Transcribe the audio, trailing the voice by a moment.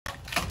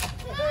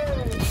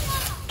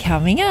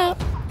Coming up,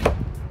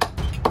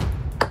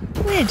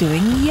 we're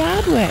doing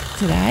yard work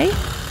today.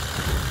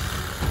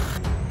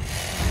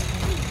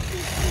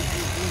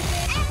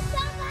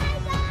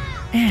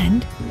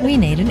 And we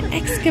need an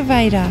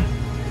excavator.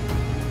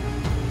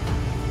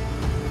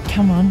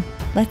 Come on,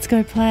 let's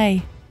go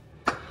play.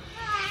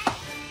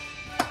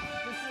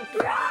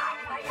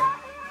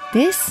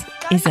 This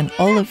is an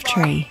olive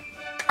tree.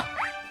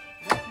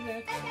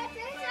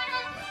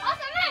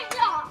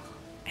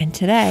 And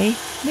today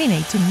we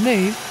need to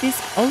move this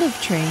olive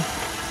tree.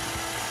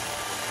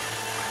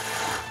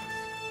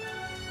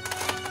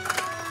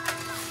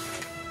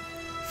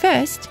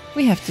 First,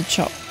 we have to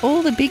chop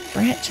all the big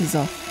branches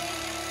off.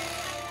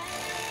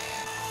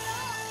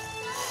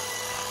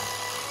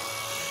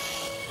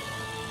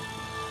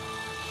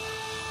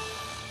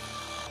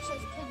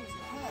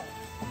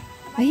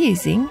 We're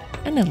using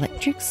an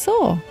electric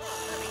saw.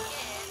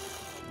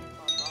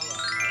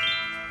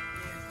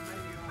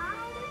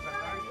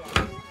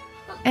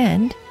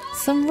 And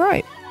some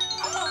rope.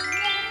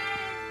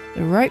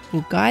 The rope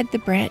will guide the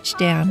branch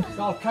down. It's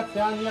all cut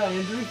down here,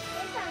 Andrew.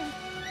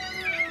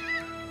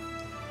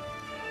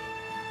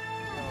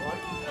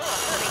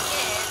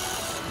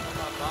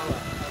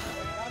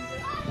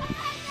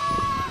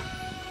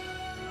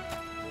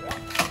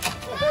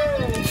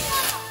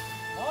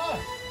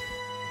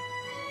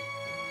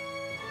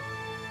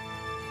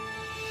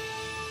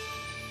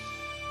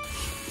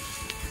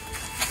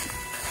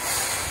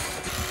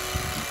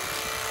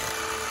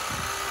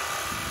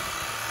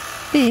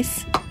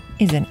 This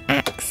is an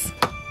axe.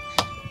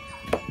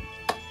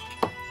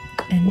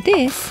 And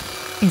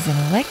this is an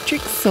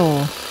electric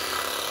saw.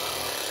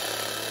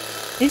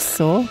 This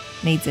saw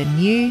needs a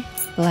new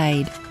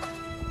blade.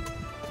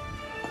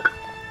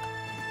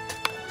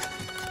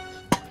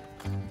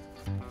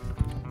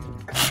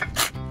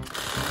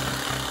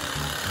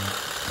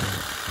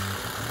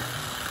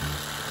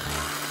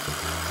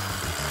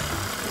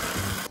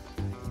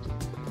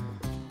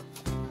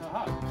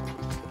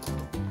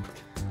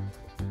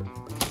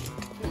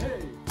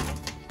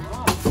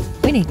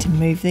 We need to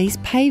move these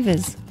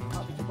pavers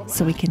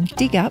so we can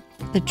dig up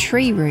the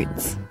tree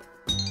roots.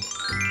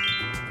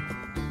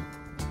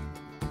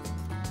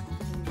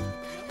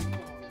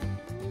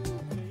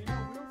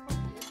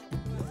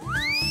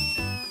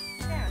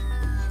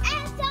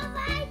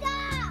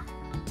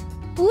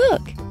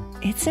 Look,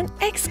 it's an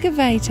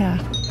excavator.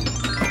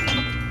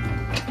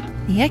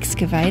 The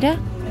excavator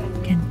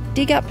can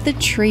dig up the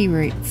tree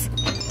roots.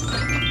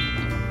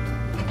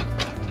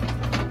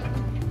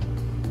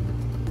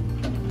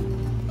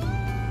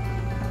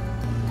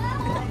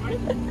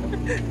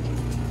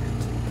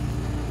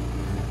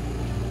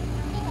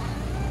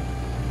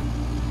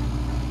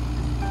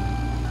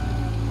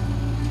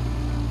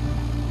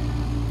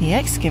 The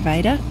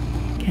excavator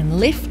can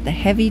lift the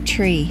heavy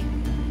tree.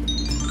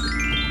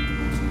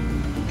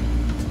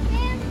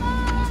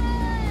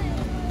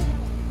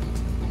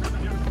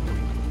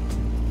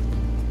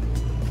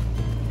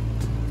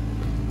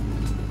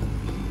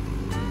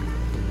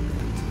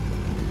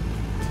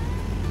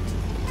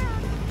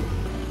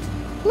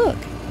 Look,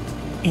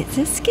 it's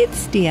a skid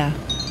steer.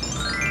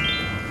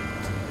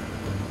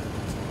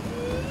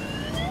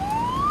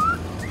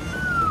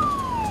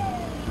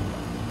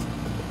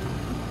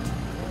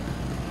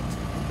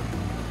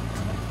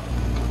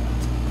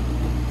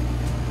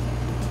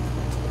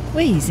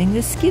 We're using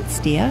the skid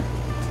steer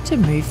to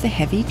move the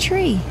heavy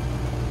tree.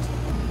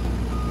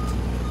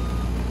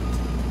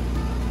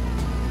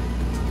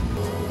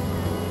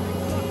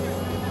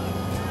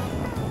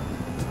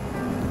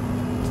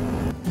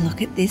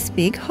 Look at this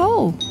big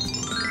hole.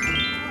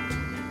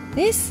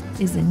 This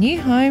is a new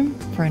home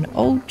for an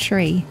old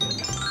tree.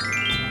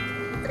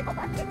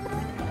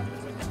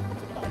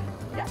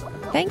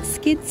 Thanks,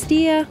 skid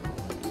steer.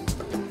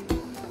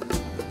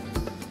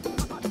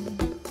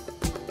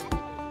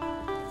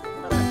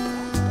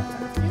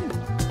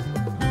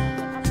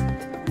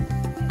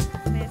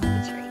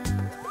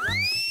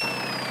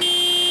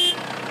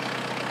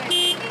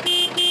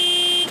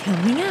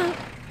 Coming up,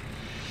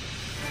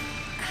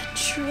 a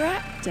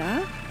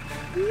tractor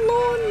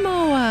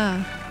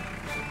lawnmower.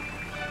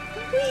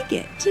 We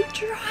get to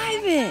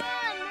drive it.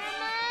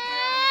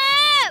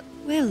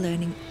 We're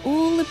learning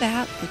all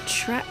about the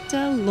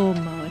tractor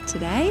lawnmower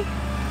today.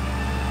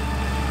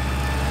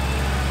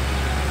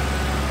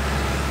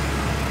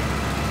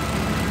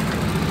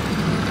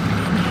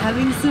 And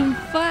having some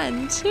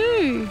fun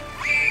too.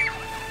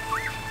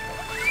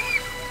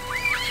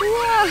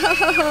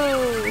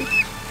 Whoa!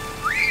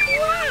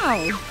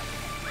 Wow!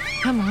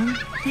 Come on,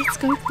 let's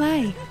go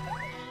play.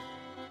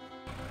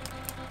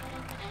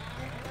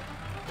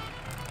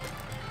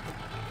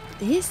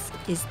 This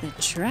is the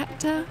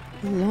tractor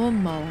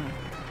lawnmower.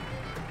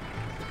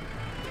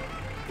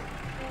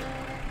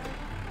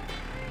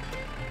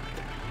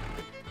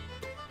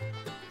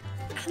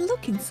 And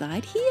look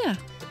inside here.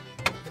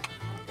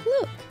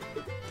 Look,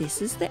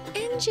 this is the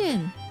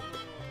engine.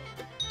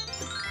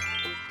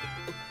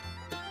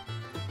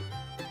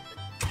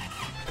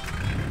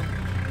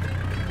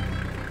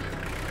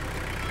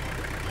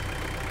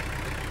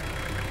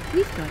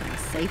 We've got our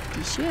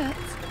safety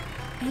shirts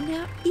and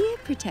our ear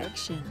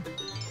protection.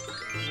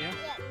 Yeah.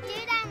 Do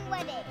that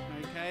with it.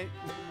 Okay.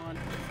 Come on.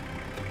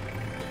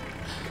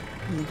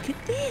 Look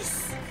at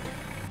this.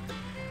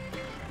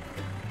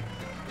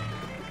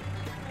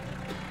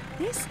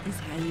 This is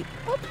how you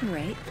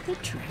operate the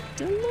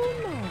tractor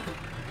lawnmower.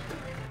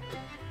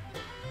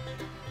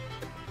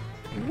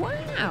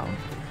 Wow!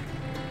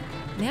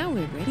 Now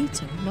we're ready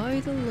to mow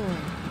the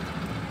lawn.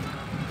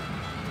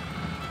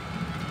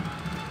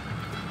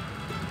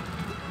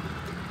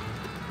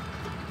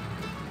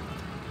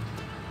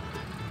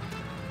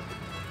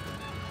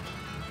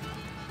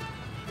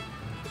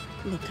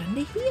 Look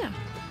under here.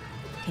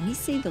 Can you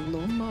see the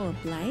lawnmower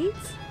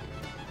blades?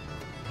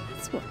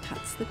 That's what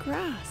cuts the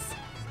grass.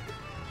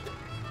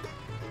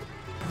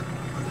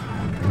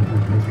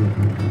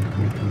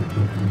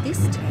 This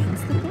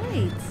turns the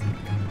blades.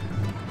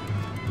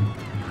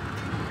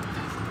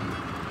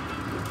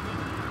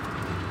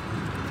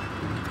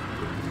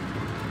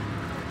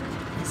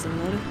 There's a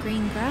lot of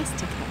green grass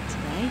to cut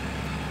today.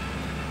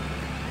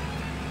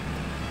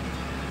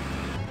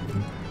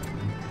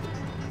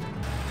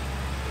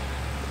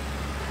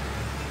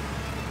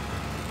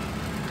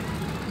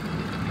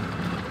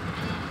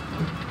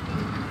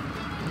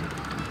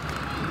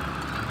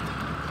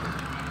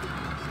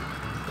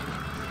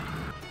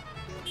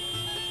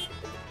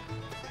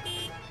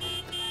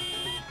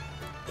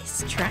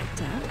 This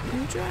tractor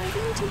will drive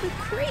into the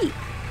creek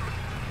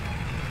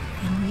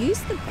and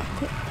use the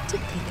bucket to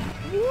pick up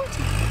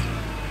water.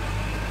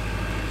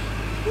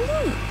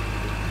 Look!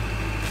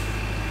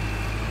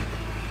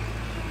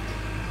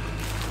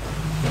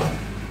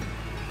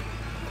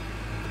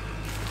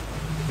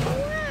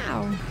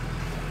 Wow!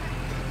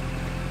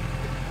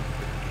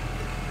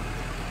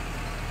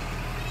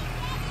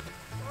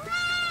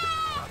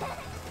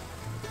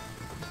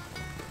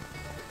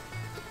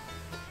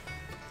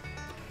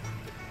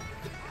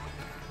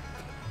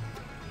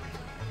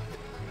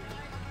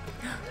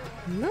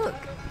 Look,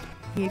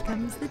 here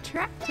comes the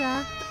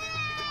tractor.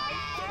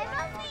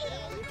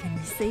 Can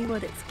you see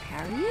what it's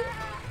carrying?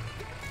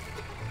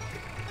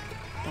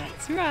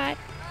 That's right,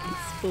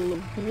 it's full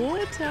of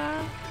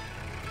water.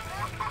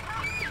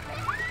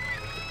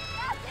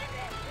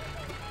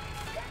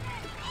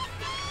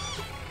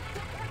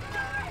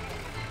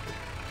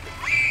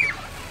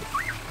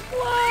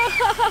 Whoa!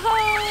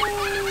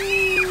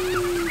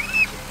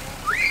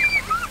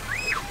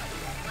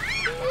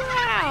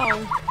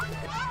 Wow!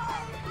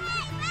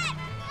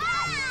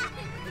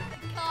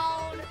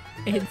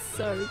 It's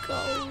so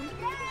cold.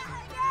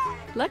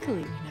 Luckily,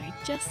 we know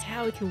just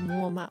how we can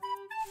warm up.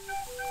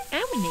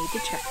 And we need the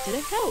tractor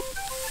to help.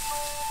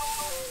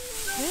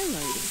 We're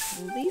loading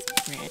all these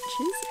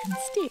branches and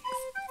sticks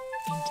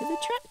into the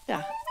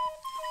tractor.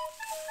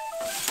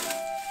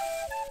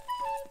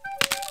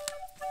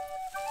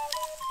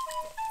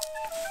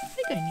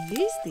 We're going to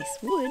use this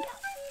wood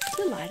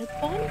to light a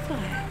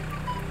bonfire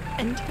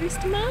and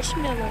toast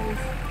marshmallows.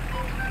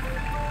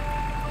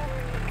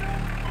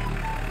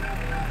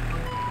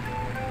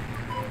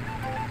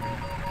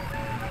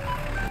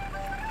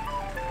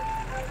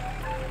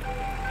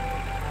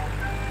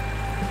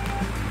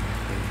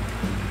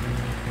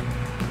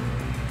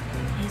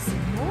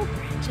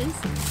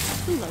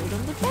 To load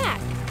on the back.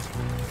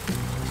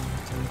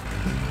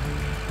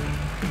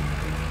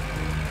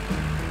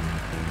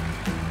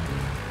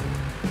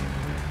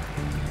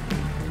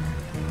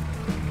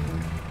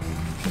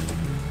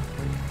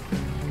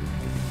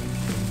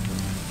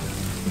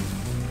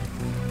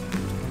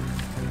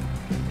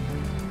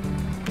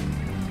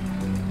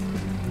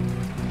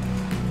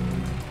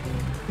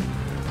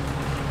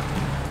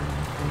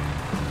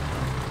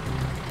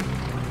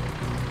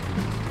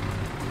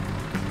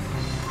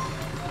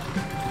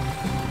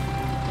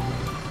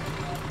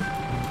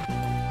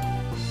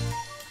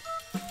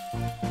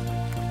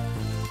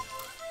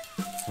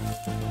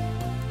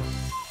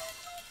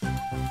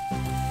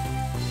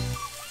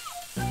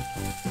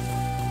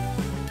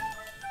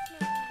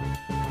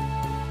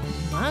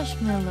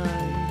 Marshmallows.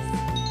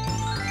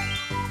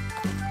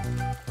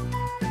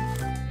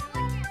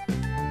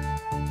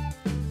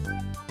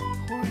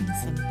 Pouring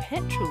some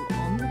petrol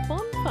on the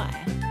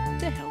bonfire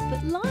to help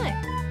it light.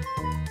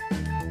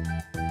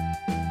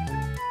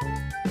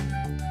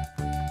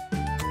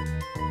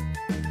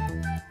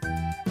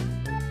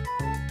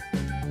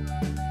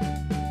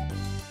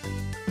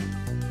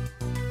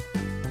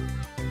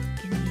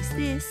 You can use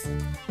this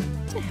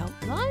to help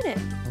light it.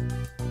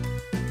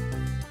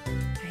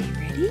 Are you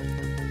ready?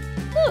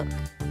 Look!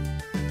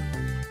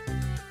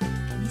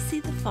 Can you see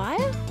the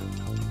fire?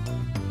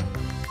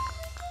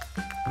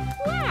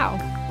 Wow!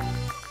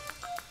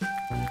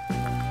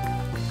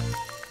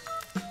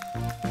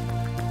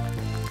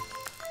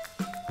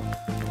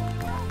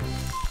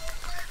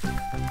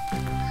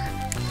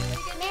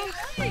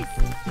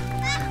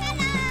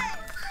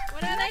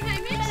 What are they,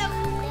 Hamish?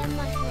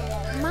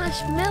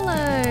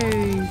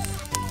 Marshmallows!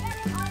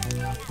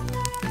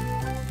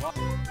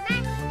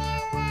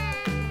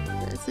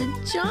 That's a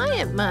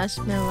giant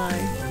marshmallow.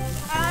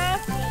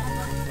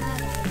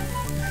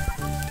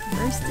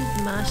 roasted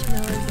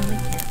marshmallows on a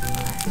campfire.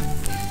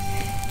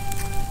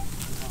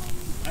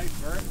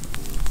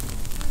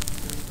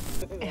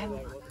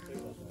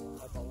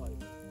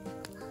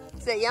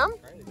 Is that yum?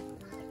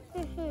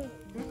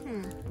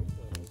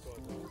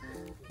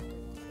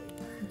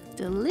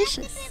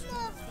 Delicious.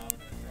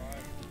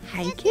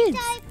 Hey kids,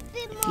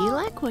 if you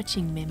like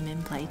watching Min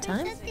Min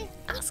Playtime,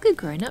 ask a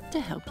grown-up to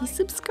help you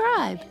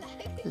subscribe.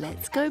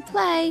 Let's go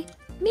play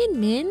Min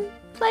Min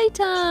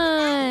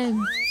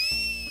Playtime.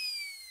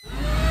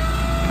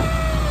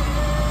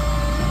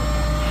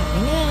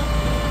 Coming up,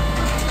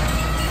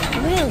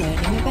 we're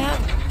learning about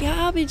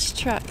garbage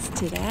trucks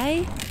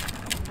today.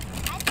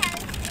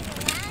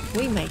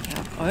 We make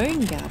our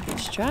own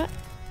garbage truck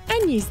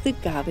and use the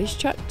garbage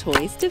truck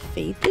toys to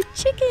feed the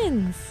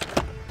chickens.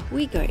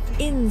 We go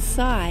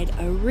inside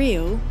a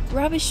real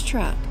rubbish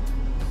truck,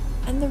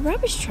 and the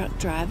rubbish truck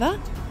driver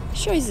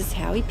shows us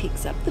how he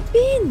picks up the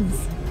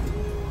bins.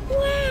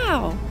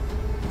 Wow!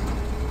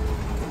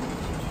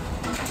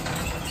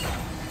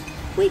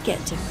 We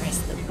get to press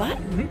the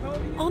button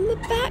on the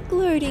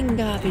back-loading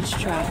garbage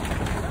truck.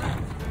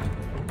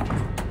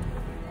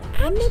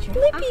 And the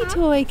BLiPPi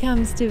toy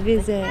comes to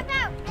visit.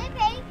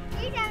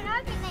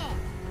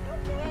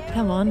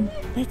 Come on,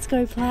 let's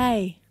go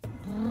play.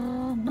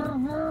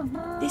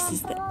 This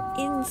is the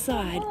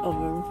inside of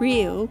a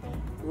real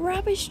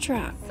rubbish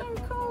truck. So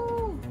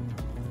cool!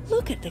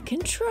 Look at the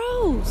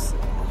controls.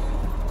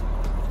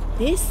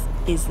 This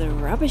is the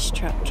rubbish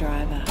truck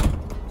driver.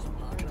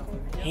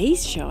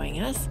 He's showing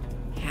us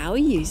how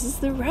he uses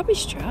the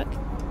rubbish truck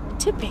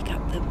to pick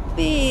up the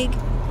big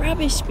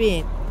rubbish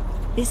bin.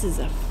 This is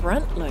a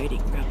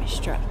front-loading rubbish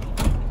truck.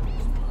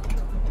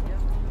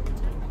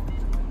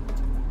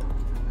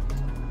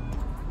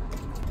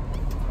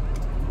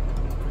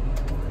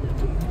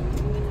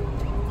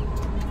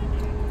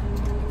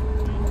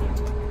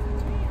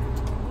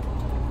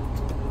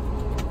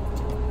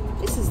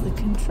 This is the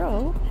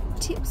control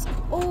that tips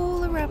all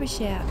the rubbish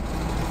out.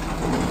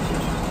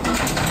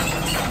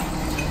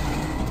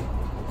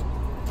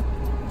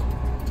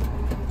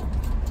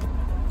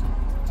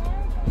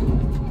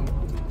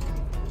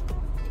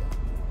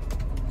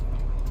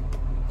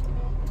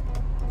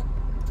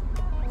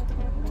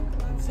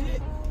 That's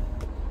it.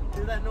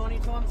 Do that 90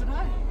 times a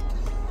day.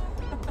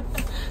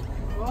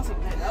 Awesome,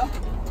 Netta.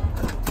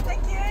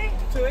 Thank you.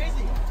 Too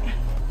easy.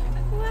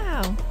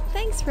 Wow,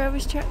 thanks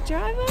rubbish truck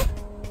driver.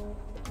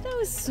 That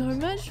was so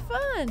much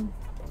fun.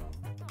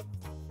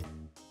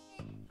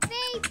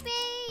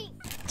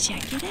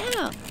 Check it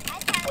out.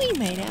 We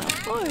made our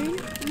own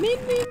Min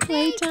Min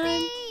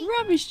Playtime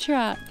rubbish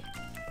truck.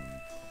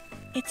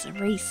 It's a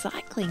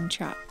recycling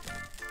truck.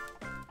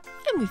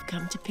 And we've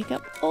come to pick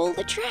up all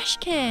the trash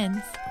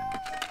cans.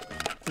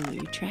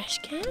 Blue trash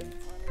can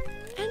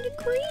and a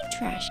green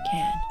trash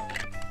can.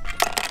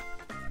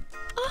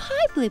 Oh,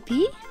 hi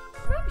BLiPPi.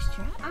 Rubbish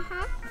truck?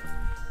 Uh-huh.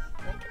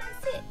 Where can I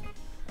sit?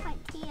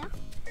 Right here.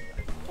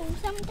 Or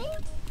something.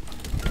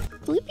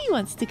 BLiPPi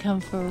wants to come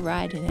for a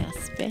ride in our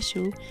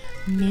special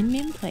Min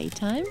Min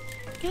Playtime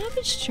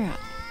garbage truck.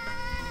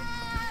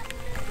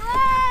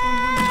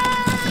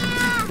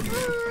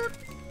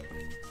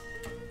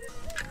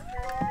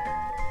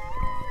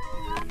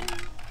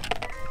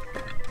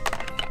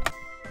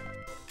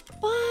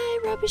 Bye,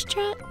 rubbish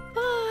truck.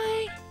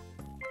 Bye.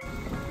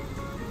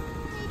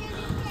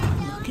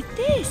 Look at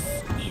this.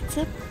 It's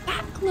a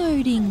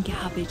back-loading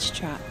garbage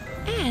truck.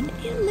 And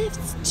it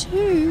lifts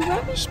 2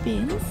 rubbish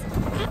bins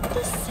at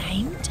the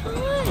same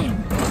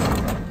time.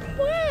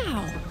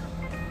 Wow!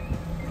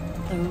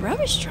 The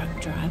rubbish truck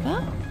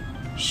driver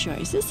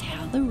shows us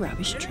how the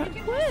rubbish truck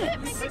works.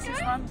 Press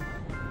this one.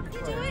 You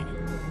do it.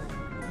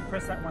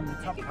 Press that one, the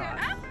top part.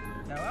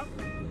 Go up.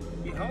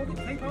 You hold it,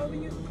 keep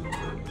holding it.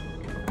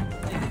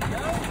 There you go.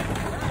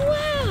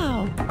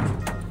 Wow!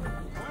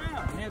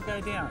 Wow, now go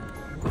down.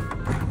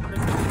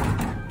 Press it.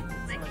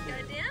 Make it go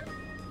down.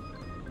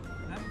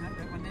 No,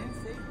 that one there,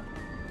 see?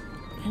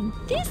 And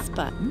this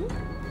button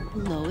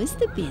lowers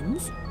the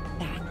bins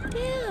back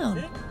down.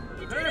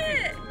 You did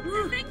it!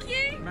 Thank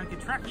you. Make a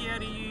truckie out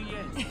of you,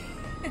 yes.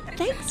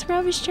 Thanks,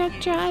 rubbish truck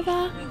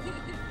driver.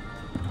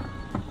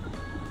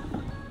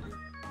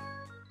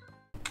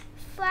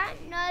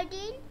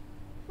 Front-loading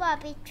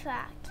rubbish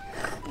truck.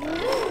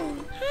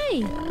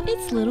 Hey,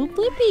 it's little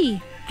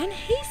BLiPPi, and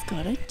he's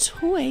got a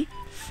toy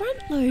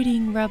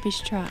front-loading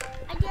rubbish truck.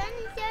 I'm going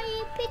to show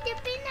you pick the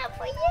bin up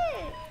for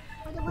you.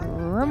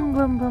 Brum,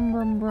 brum, brum,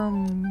 brum,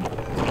 brum.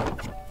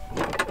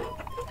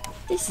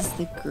 This is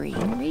the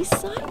green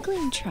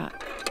recycling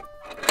truck.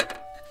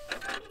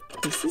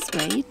 This is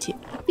where you tip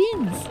the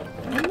bins,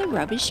 and the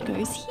rubbish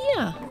goes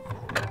here.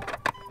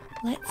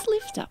 Let's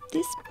lift up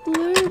this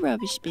blue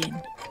rubbish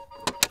bin.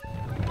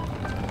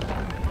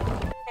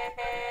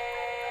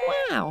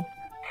 Wow!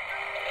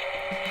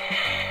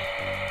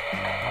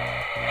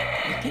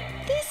 Look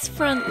at this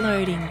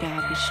front-loading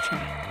garbage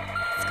truck.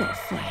 It's got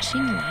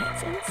flashing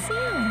lights and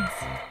sounds.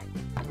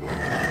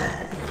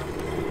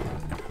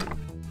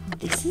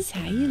 This is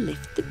how you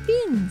lift the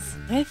bins.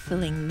 We're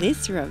filling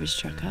this rubbish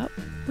truck up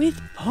with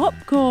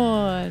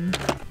popcorn.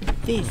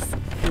 This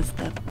is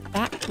the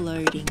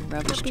back-loading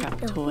rubbish truck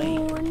toy.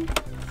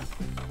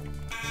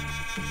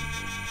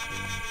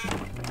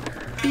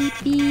 Beep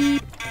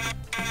beep.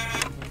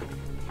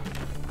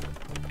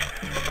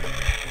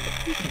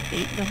 You can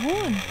beat the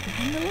horn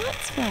and the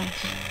lights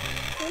flash.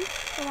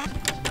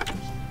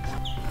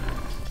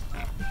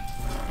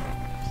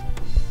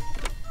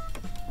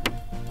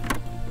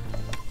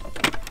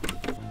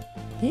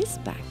 This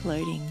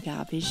back-loading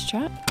garbage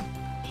truck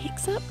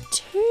picks up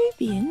 2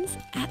 bins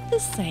at the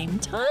same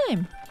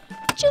time,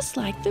 just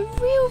like the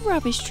real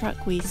rubbish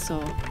truck we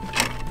saw.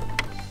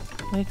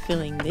 We're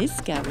filling this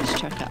garbage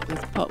truck up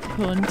with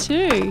popcorn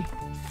too.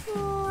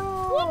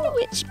 Wonder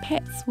which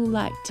pets will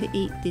like to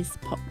eat this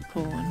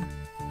popcorn.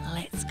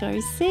 Let's go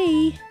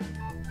see.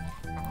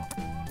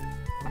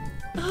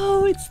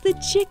 Oh, it's the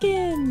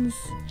chickens!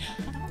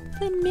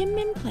 The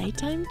Min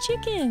Playtime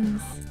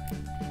chickens.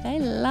 They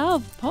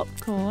love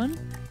popcorn.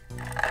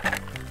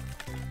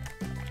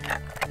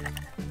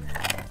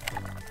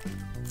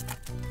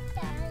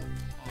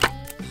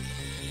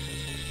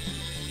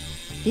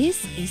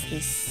 This is the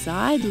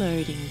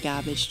side-loading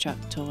garbage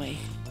truck toy.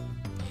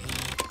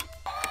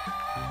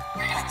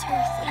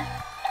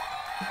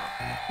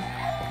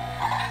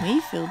 We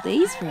filled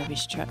these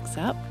rubbish trucks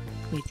up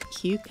with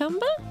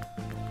cucumber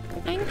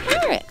and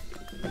carrot.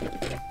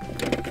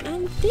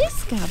 And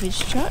this garbage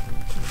truck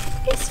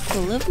is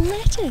full of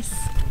lettuce.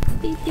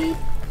 Beep beep.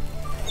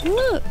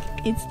 Look,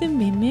 it's the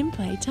Min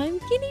Playtime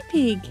guinea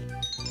pig.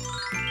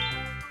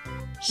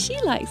 She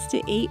likes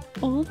to eat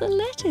all the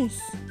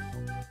lettuce.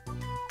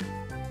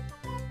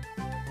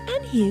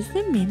 And here's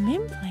the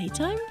Min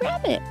Playtime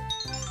rabbit.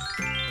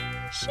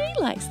 She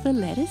likes the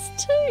lettuce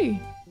too.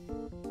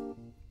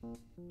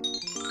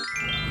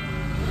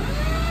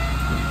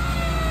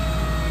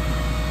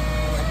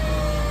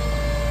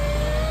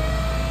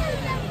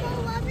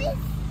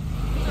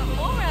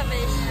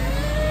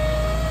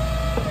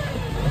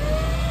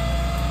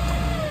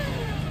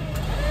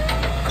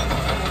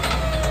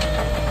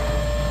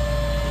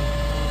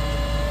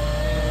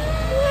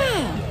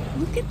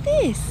 Look at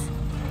this.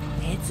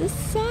 It's a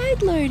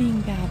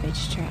side-loading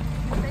garbage truck.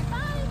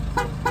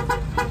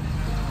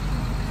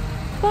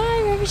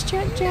 Bye, rubbish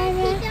truck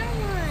driver.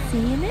 See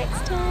you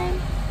next time.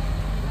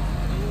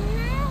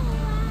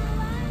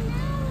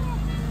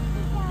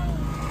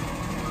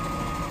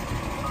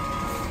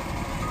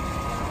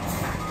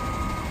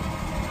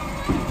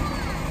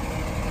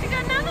 We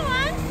got another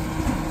one.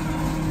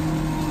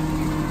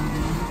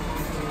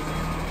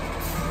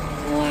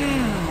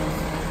 Wow.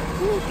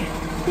 Look at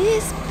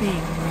this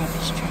big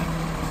rubbish truck.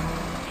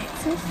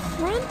 It's a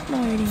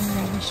front-loading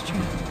rubbish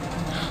truck.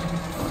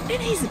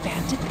 And he's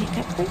about to pick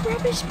up the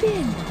rubbish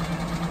bin.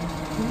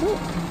 Look,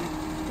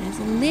 there's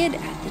a lid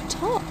at the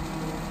top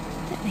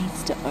that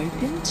needs to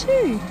open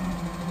too.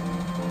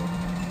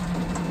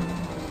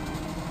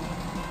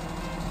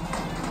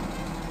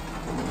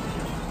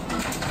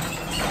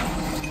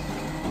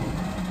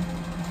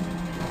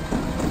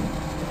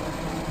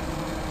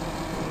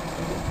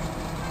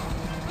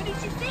 What did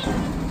you think?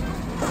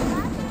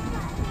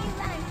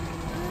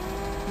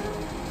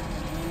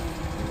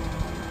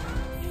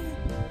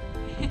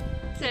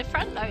 It's a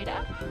front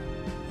loader.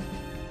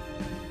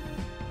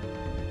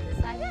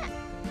 Just like that.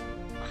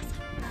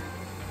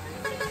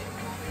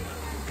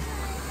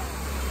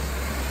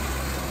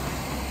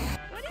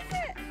 What is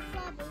it?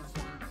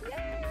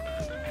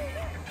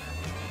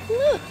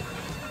 Look,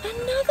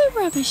 another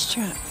rubbish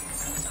truck.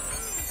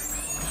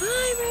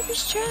 Hi,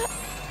 rubbish truck.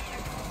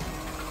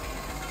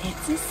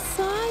 It's a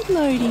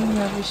side-loading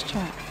rubbish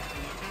truck.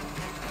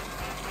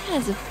 It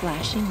has a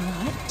flashing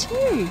light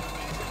too,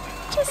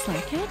 just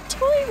like our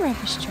toy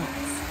rubbish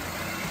trucks.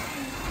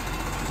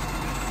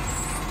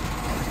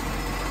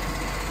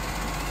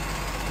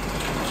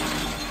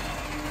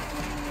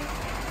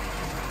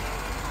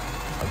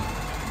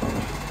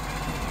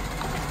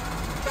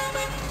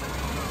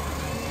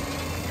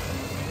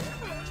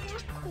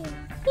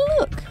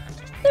 Look,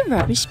 the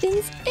rubbish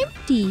bin's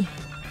empty.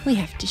 We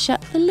have to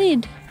shut the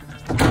lid.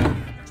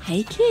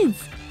 Hey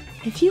kids,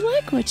 if you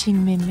like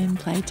watching Min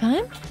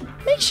Playtime,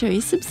 make sure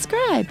you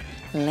subscribe.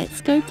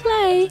 Let's go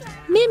play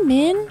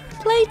Min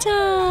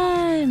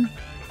Playtime.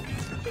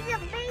 It's a big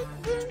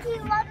dinky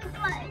water.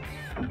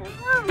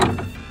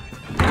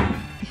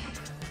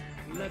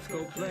 Let's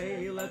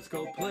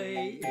go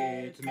play,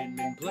 it's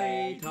Min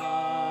Playtime.